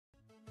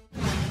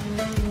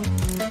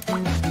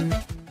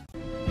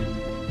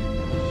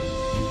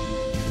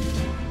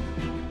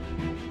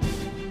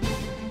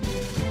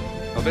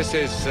Well, this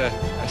is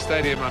a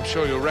stadium I'm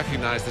sure you'll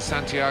recognise, the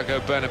Santiago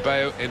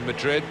Bernabeu in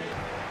Madrid.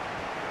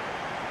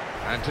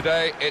 And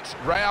today it's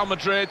Real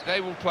Madrid.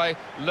 They will play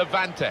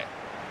Levante.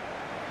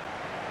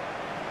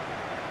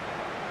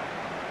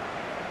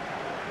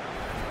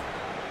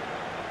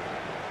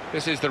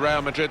 This is the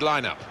Real Madrid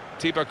lineup.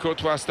 Thibaut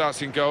Courtois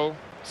starts in goal.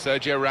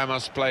 Sergio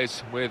Ramos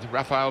plays with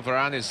Rafael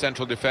Varane in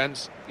central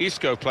defence.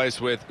 Isco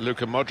plays with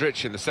Luka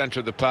Modric in the centre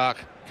of the park.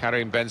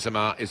 Karim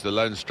Benzema is the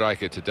lone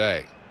striker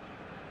today.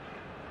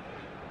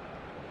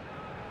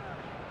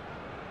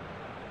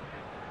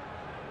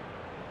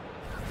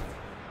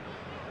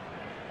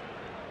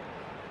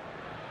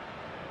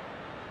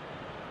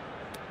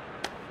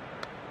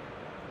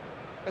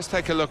 Let's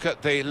take a look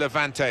at the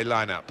Levante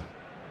lineup.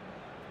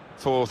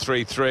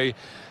 4-3-3,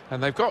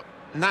 and they've got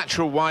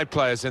natural wide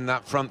players in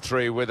that front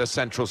three with a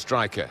central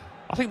striker.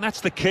 I think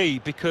that's the key,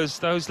 because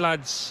those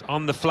lads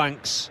on the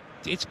flanks,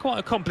 it's quite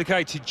a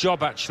complicated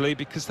job actually,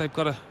 because they've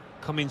got to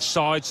come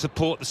inside,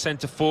 support the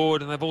centre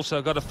forward, and they've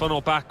also got to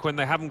funnel back when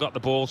they haven't got the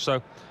ball,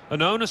 so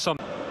an onus on.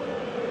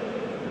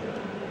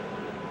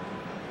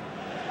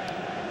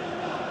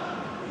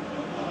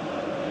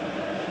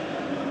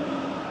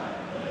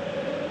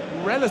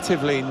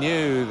 Relatively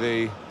new,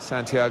 the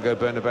Santiago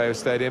Bernabeu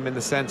Stadium, in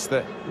the sense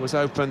that it was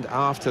opened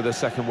after the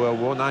Second World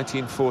War,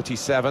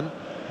 1947,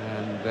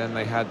 and then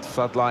they had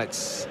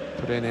floodlights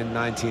put in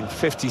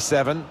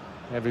 1957.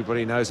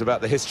 Everybody knows about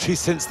the history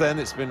since then.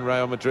 It's been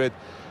Real Madrid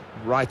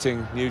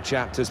writing new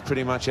chapters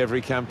pretty much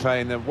every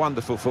campaign. A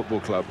wonderful football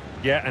club.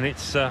 Yeah, and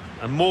it's a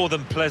more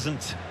than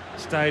pleasant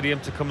stadium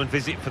to come and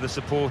visit for the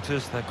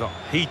supporters. They've got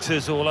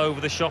heaters all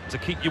over the shop to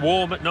keep you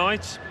warm at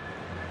night.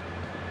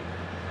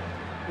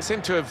 They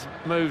seem to have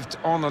moved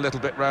on a little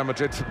bit, Real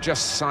Madrid, from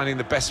just signing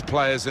the best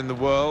players in the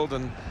world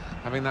and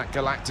having that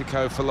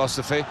Galactico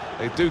philosophy.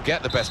 They do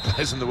get the best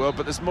players in the world,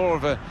 but there's more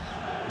of the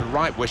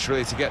right wish,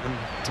 really, to get them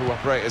to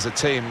operate as a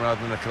team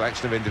rather than a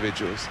collection of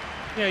individuals.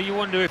 Yeah, you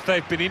wonder if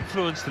they've been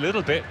influenced a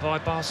little bit by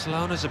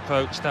Barcelona's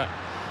approach, that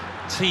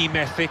team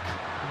ethic,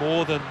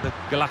 more than the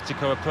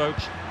Galactico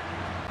approach.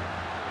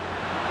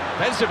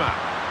 Benzema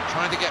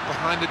trying to get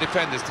behind the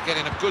defenders to get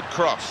in a good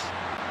cross.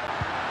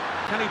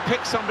 Can he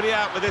pick somebody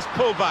out with this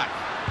pullback?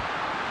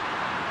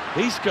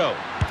 Isco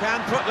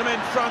can put them in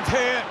front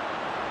here.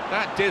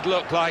 That did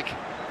look like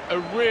a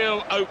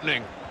real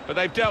opening, but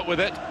they've dealt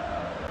with it.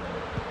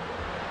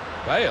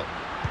 Bale.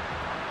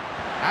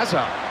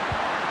 Hazard.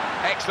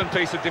 Excellent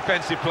piece of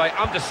defensive play,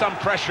 under some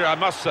pressure, I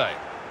must say.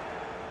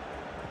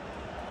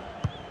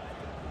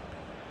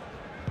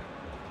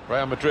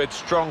 Real Madrid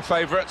strong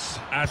favourites.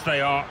 As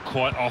they are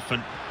quite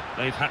often.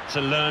 They've had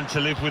to learn to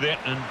live with it,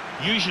 and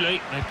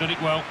usually they've done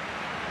it well.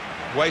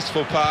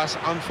 Wasteful pass,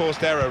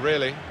 unforced error,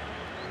 really.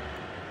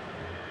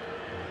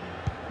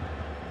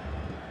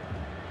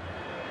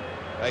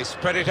 They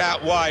spread it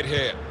out wide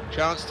here.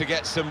 Chance to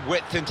get some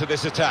width into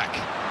this attack.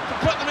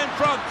 To put them in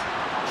front.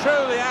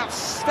 Truly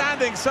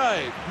outstanding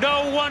save.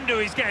 No wonder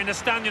he's getting a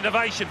standing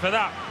ovation for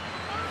that.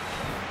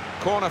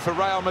 Corner for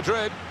Real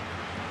Madrid.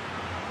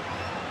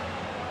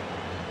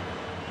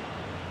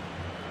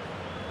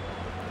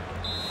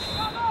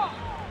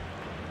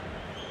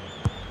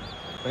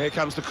 Here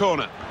comes the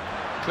corner.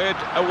 Cleared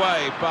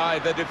away by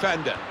the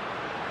defender.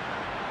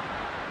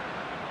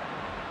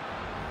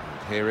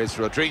 Here is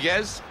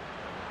Rodriguez.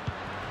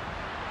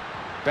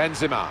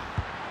 Benzema.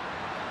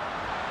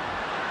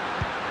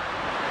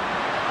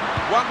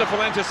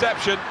 Wonderful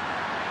interception.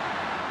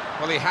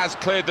 Well, he has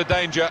cleared the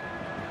danger.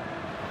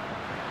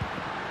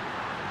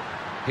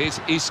 Here's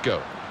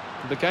Isco.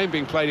 The game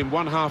being played in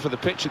one half of the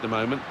pitch at the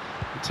moment.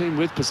 The team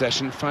with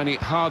possession finding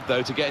it hard,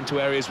 though, to get into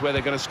areas where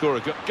they're going to score a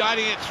goal.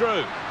 Guiding it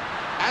through.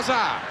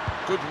 Hazard.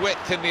 Good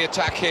width in the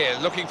attack here,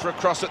 looking for a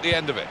cross at the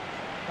end of it.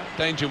 That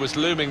danger was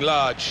looming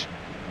large,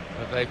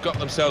 but they've got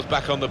themselves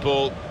back on the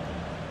ball.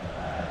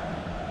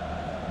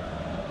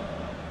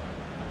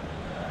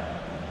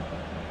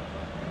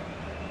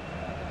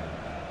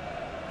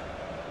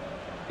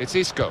 It's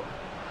Isco.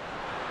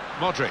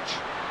 Modric.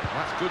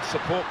 That's good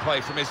support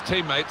play from his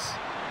teammates.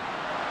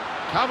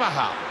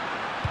 Carvajal.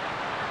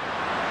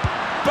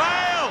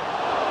 Bale!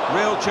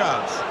 Real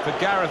chance for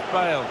Gareth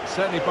Bale,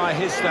 certainly by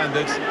his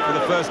standards, for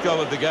the first goal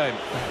of the game.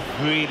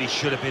 Really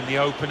should have been the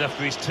opener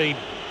for his team.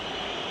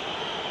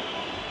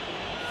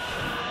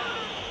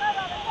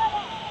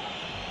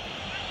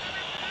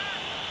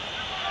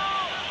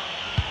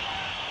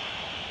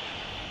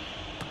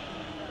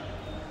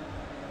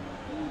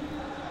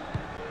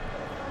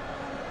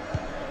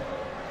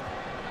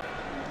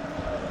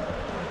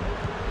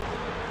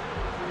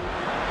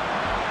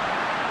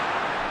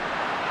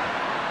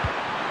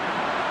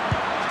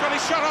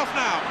 Shut off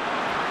now.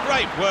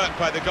 Great work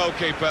by the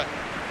goalkeeper.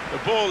 The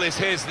ball is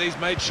his and he's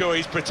made sure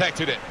he's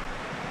protected it.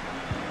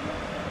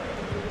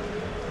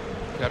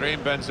 Karim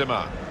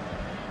Benzema.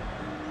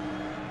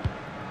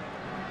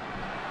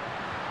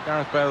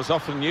 Gareth Bale's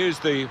often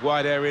used the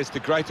wide areas to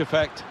great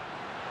effect.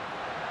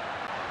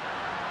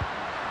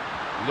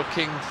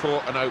 looking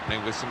for an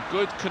opening with some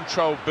good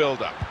controlled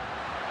build-up.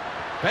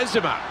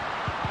 Benzema.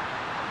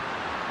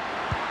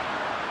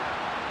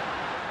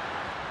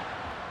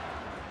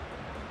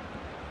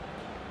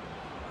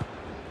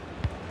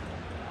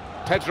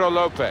 Pedro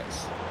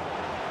Lopez.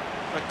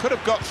 It could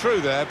have got through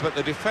there, but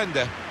the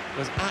defender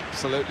was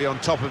absolutely on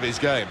top of his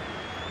game.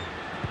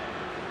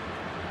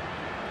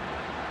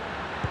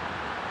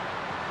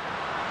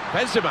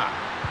 Benzema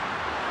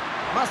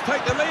must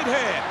take the lead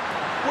here,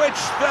 which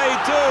they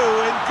do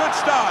in good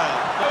style.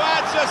 Who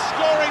adds a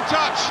scoring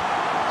touch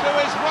to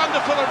his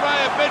wonderful array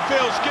of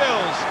midfield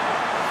skills.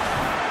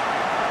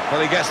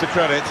 Well, he gets the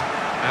credit,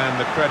 and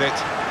the credit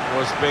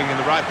was being in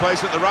the right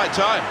place at the right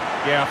time.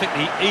 Yeah, I think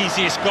the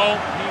easiest goal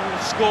he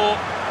will score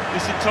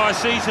this entire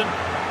season.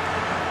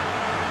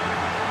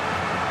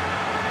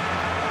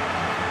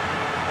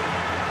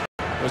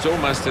 It was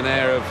almost an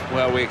air of,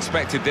 well, we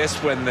expected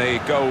this when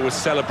the goal was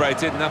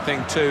celebrated,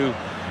 nothing too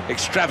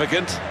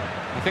extravagant.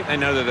 I think they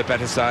know they're the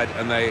better side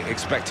and they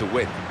expect to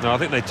win. No, I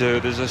think they do.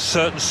 There's a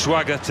certain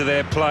swagger to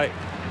their play,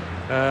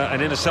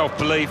 and inner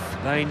self-belief.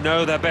 They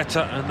know they're better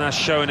and they're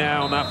showing it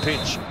out on that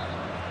pitch.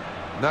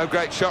 No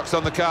great shocks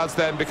on the cards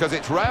then, because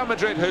it's Real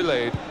Madrid who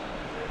lead.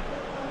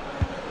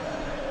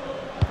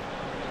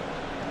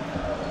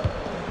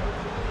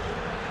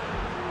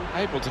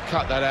 Able to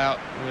cut that out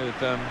with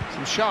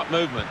some sharp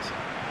movement.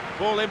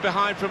 Ball in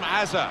behind from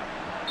Azar.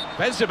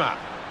 Benzema.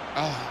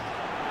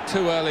 Oh,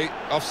 too early,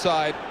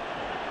 offside.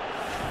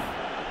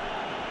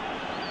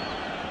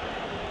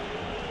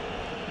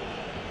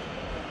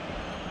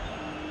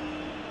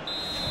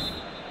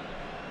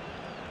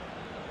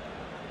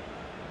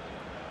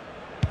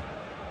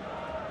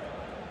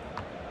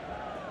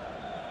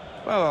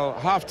 Well,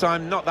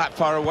 half-time not that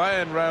far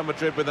away, and Real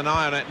Madrid with an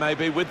eye on it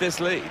maybe with this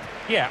lead.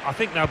 Yeah, I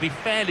think they'll be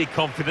fairly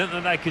confident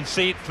that they can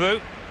see it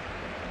through.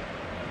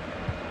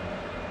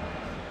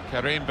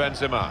 Karim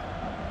Benzema.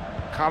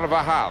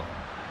 Carvajal.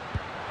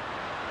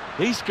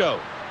 Isco.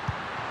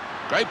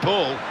 Great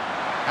ball.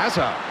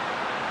 Hazard.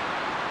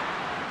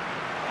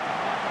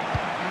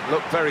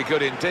 Looked very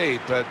good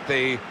indeed, but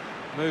the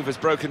move has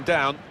broken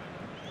down.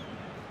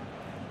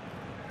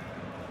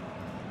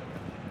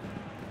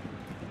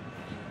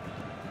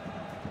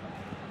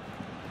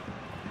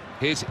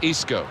 Here's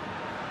Isco.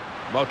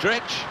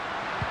 Modric.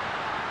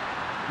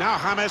 Now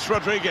James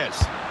Rodriguez.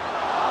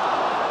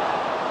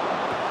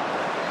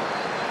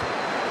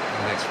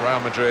 And it's Real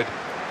Madrid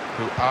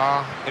who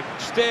are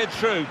steered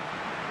through.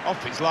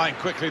 Off his line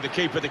quickly, the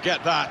keeper to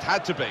get that.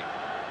 Had to be.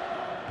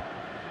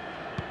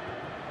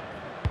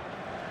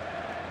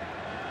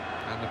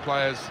 And the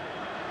players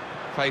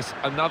face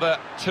another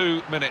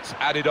 2 minutes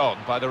added on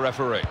by the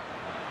referee.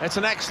 It's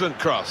an excellent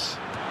cross.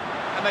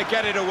 And they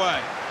get it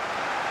away.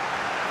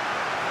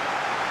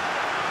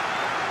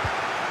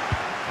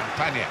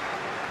 Campagna.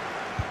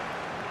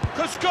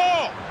 Could score!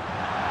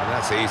 And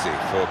that's easy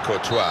for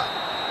Courtois.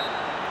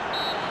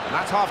 And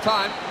that's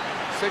half-time,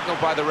 signalled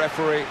by the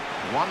referee.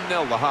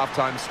 1-0 the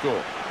half-time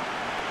score.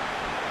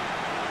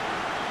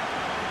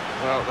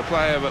 Well, the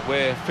player that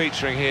we're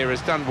featuring here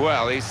has done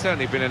well. He's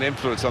certainly been an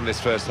influence on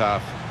this first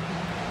half.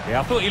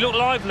 Yeah, I thought he looked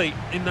lively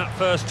in that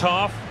first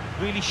half.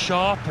 Really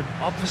sharp, and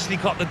obviously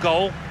got the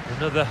goal.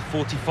 Another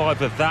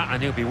 45 of that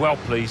and he'll be well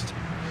pleased.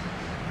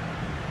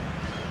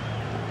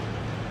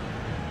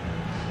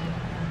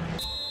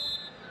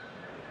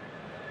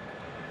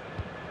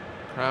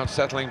 Crowd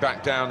settling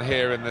back down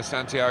here in the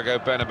Santiago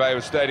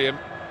Bernabeu Stadium.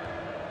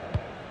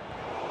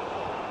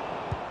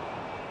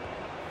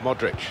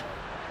 Modric.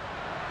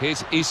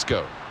 Here's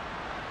Isco.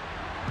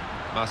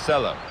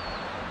 Marcelo.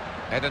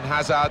 Eden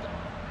Hazard.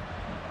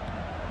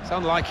 It's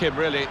unlike him,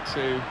 really,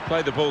 to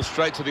play the ball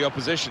straight to the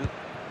opposition.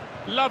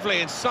 Lovely,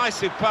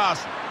 incisive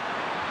pass.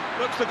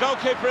 Looks the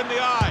goalkeeper in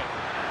the eye.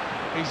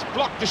 He's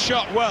blocked the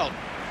shot well.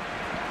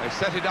 They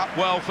set it up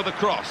well for the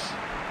cross.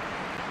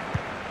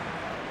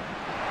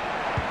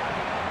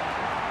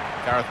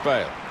 Gareth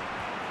Bale.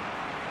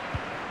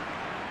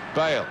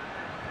 Bale.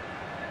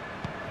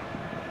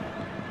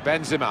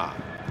 Benzema.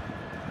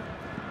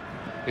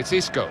 It's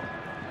Isco.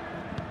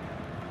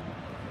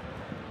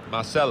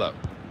 Marcelo.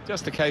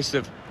 Just a case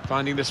of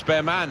finding the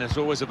spare man, as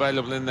always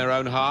available in their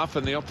own half,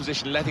 and the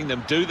opposition letting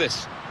them do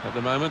this at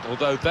the moment,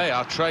 although they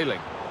are trailing.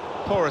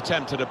 Poor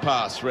attempt at a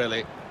pass,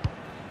 really.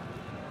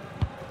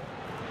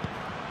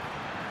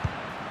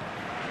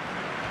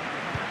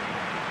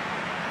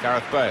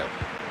 Gareth Bale.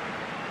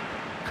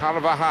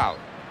 Carvajal.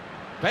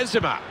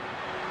 Benzema.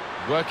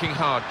 Working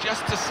hard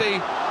just to see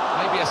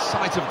maybe a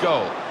sight of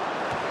goal.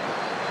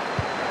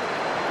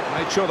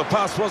 Made sure the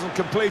pass wasn't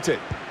completed.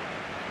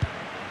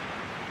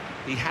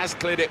 He has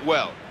cleared it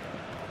well.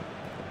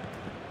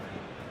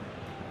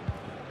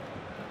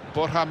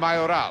 Borja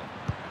Mayoral.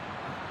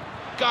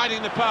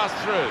 Guiding the pass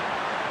through.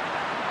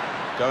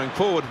 Going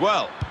forward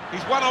well.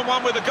 He's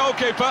one-on-one with the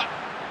goalkeeper.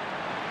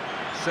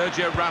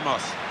 Sergio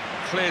Ramos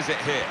clears it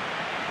here.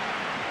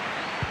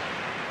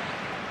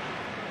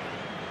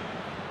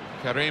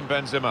 Karim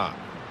Benzema.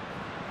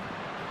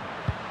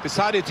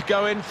 Decided to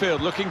go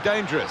infield, looking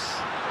dangerous.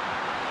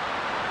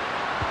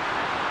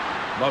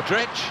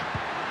 Modric.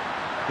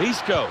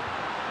 Isco.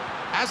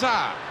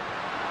 Hazard.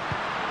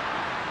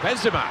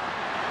 Benzema.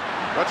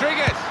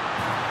 Rodriguez.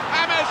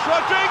 James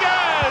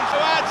Rodriguez, who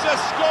adds a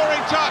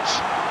scoring touch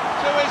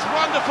to his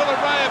wonderful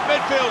array of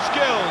midfield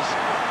skills.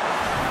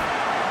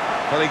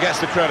 Well, he gets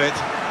the credit,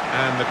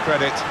 and the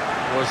credit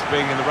was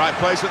being in the right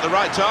place at the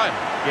right time.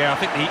 Yeah, I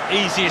think the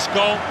easiest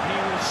goal he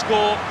will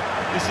score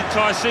this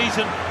entire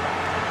season.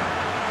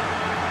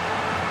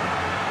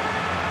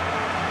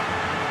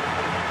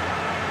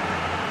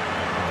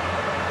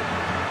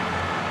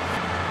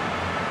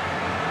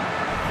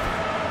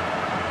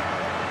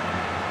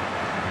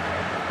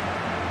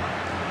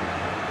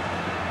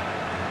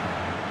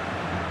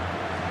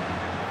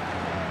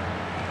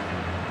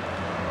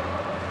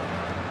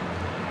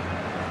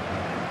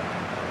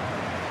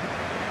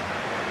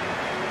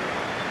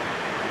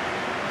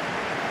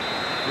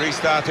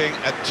 Restarting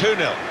at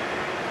 2-0.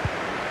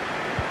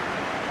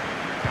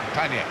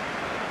 Campagna.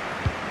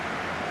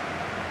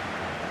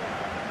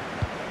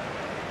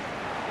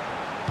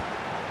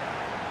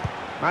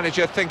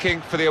 Manager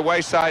thinking for the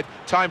away side,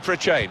 time for a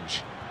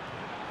change.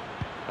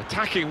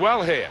 Attacking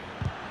well here.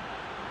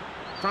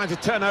 Trying to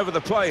turn over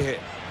the play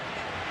here.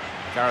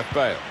 Gareth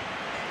Bale.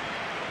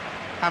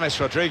 James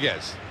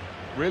Rodriguez.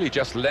 Really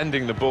just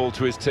lending the ball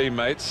to his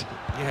teammates.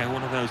 Yeah,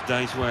 one of those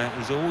days where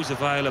he's always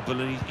available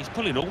and he's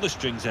pulling all the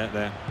strings out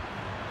there.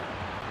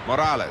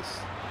 Morales.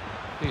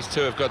 These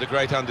two have got a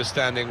great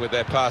understanding with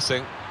their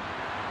passing.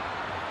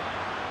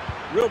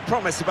 Real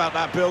promise about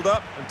that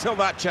build-up until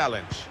that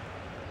challenge.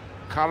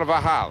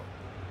 Carvajal.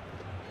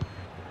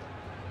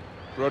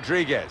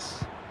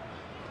 Rodriguez.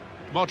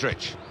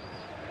 Modric.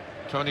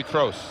 Toni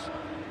Kroos.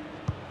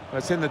 Well,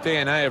 it's in the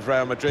DNA of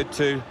Real Madrid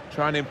to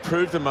try and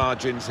improve the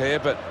margins here,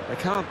 but they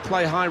can't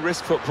play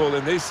high-risk football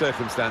in these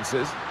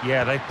circumstances.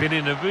 Yeah, they've been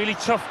in a really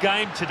tough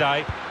game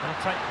today.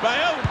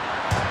 Bale!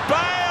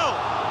 Bale!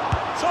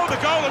 Saw the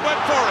goal and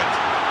went for it.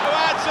 Who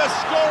adds a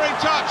scoring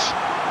touch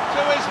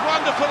to his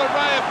wonderful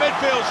array of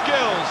midfield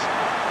skills.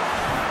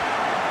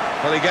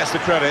 Well, he gets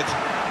the credit,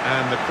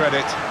 and the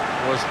credit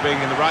was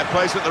being in the right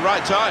place at the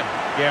right time.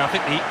 Yeah, I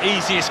think the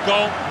easiest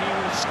goal he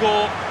will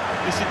score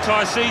this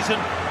entire season.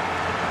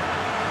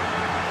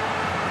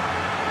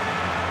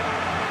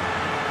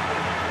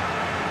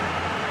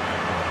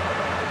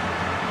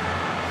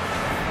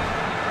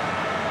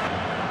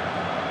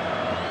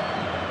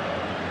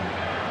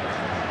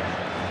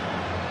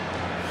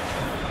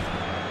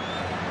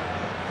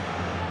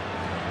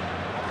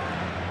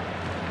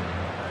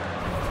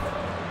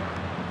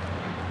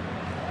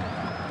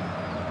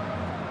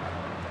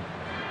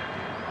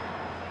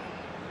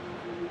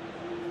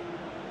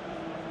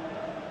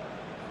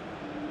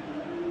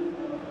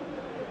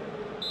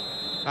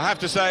 I have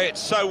to say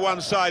it's so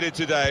one-sided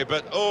today,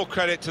 but all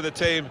credit to the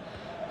team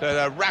that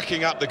are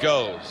racking up the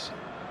goals.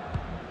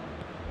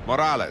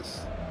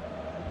 Morales.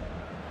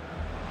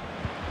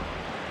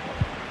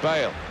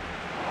 Bale.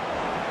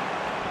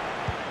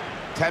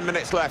 10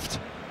 minutes left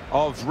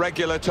of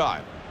regular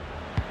time.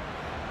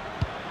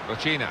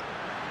 Rochina.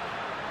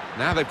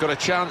 Now they've got a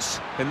chance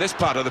in this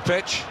part of the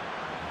pitch.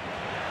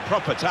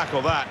 Proper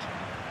tackle that.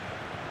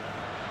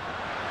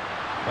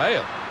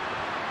 Bale.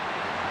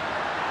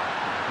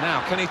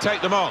 Now, can he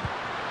take them on?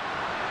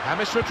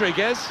 James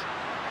Rodriguez,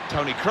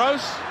 Toni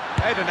Kroos,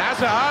 Eden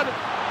Hazard.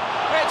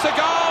 It's a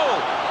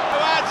goal! Who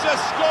adds a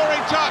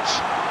scoring touch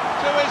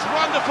to his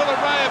wonderful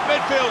array of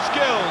midfield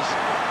skills.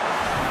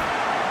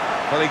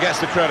 Well, he gets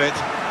the credit,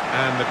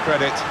 and the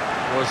credit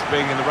was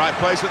being in the right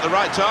place at the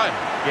right time.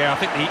 Yeah, I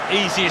think the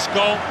easiest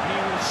goal he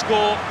will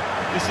score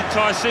this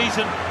entire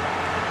season.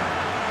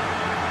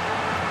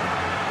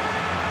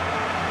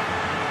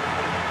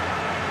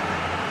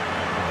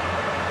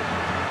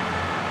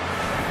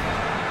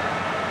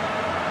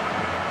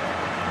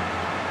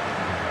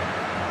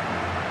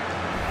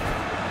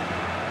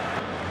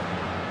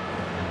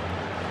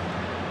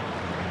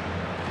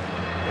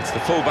 It's the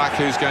fullback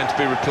who's going to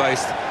be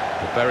replaced.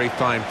 A very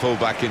fine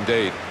fullback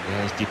indeed.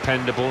 Yeah, he's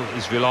dependable,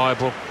 he's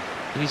reliable,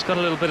 and he's got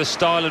a little bit of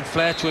style and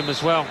flair to him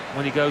as well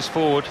when he goes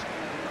forward.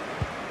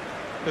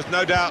 There's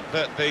no doubt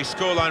that the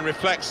scoreline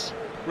reflects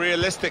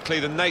realistically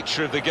the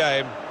nature of the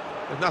game.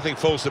 There's nothing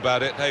false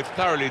about it. They've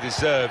thoroughly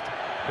deserved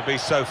to be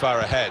so far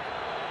ahead.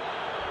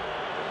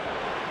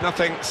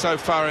 Nothing so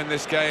far in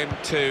this game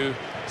to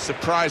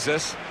surprise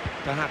us.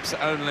 Perhaps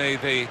only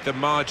the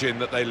margin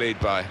that they lead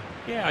by.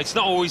 Yeah, it's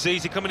not always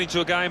easy coming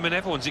into a game and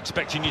everyone's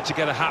expecting you to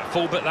get a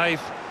hatful, but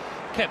they've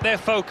kept their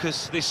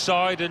focus this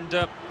side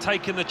and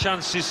taken the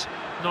chances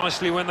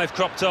nicely when they've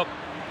cropped up.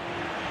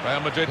 Real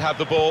Madrid have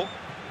the ball.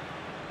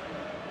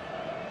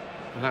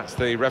 And that's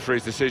the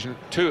referee's decision.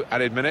 2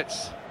 added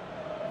minutes.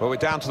 Well, we're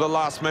down to the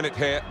last minute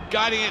here.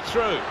 Guiding it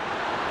through.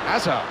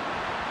 Hazard.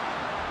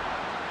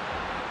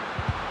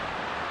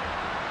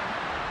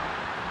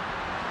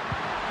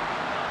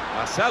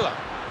 Marcelo.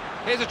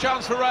 Here's a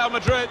chance for Real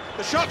Madrid.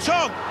 The shot's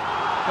on.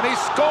 And he's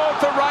scored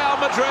for Real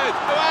Madrid.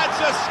 Who adds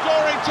a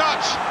scoring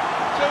touch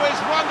to his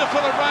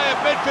wonderful array of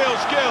midfield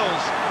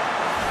skills.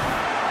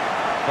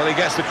 Well, he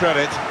gets the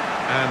credit,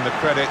 and the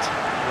credit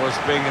was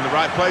being in the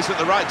right place at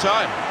the right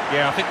time.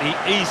 Yeah, I think the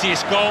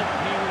easiest goal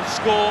he will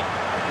score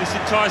this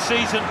entire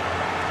season.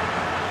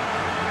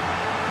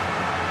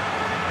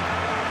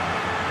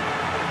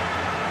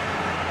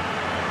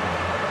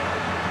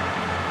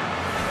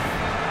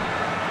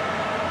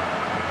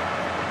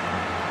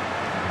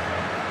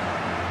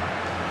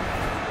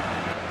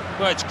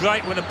 Well, it's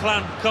great when a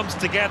plan comes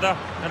together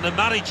and the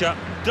manager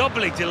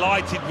doubly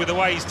delighted with the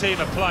way his team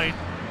are playing.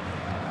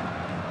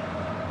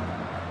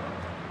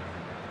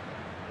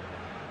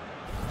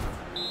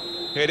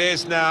 It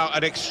is now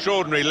an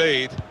extraordinary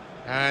lead,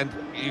 and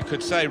you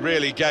could say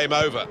really game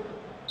over.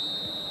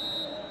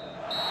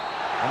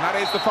 And that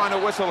is the final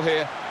whistle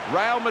here.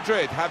 Real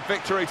Madrid have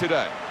victory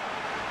today.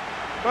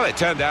 Well, it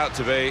turned out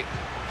to be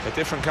a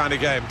different kind of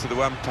game to the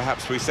one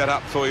perhaps we set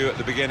up for you at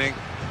the beginning.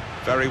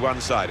 Very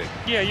one-sided.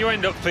 Yeah, you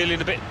end up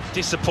feeling a bit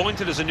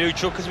disappointed as a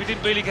neutral because we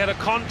didn't really get a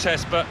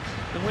contest, but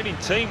the winning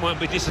team won't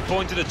be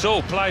disappointed at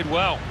all. Played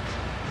well.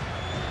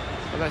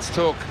 Well, let's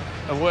talk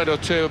a word or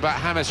two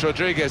about James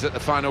Rodriguez at the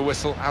final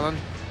whistle. Alan,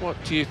 what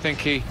do you think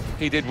he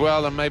did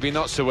well and maybe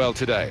not so well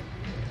today?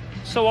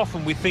 So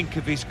often we think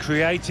of his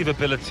creative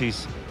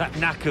abilities, that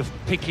knack of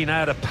picking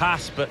out a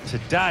pass, but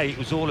today it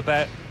was all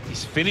about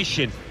his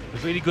finishing. A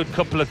really good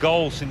couple of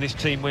goals in this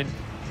team when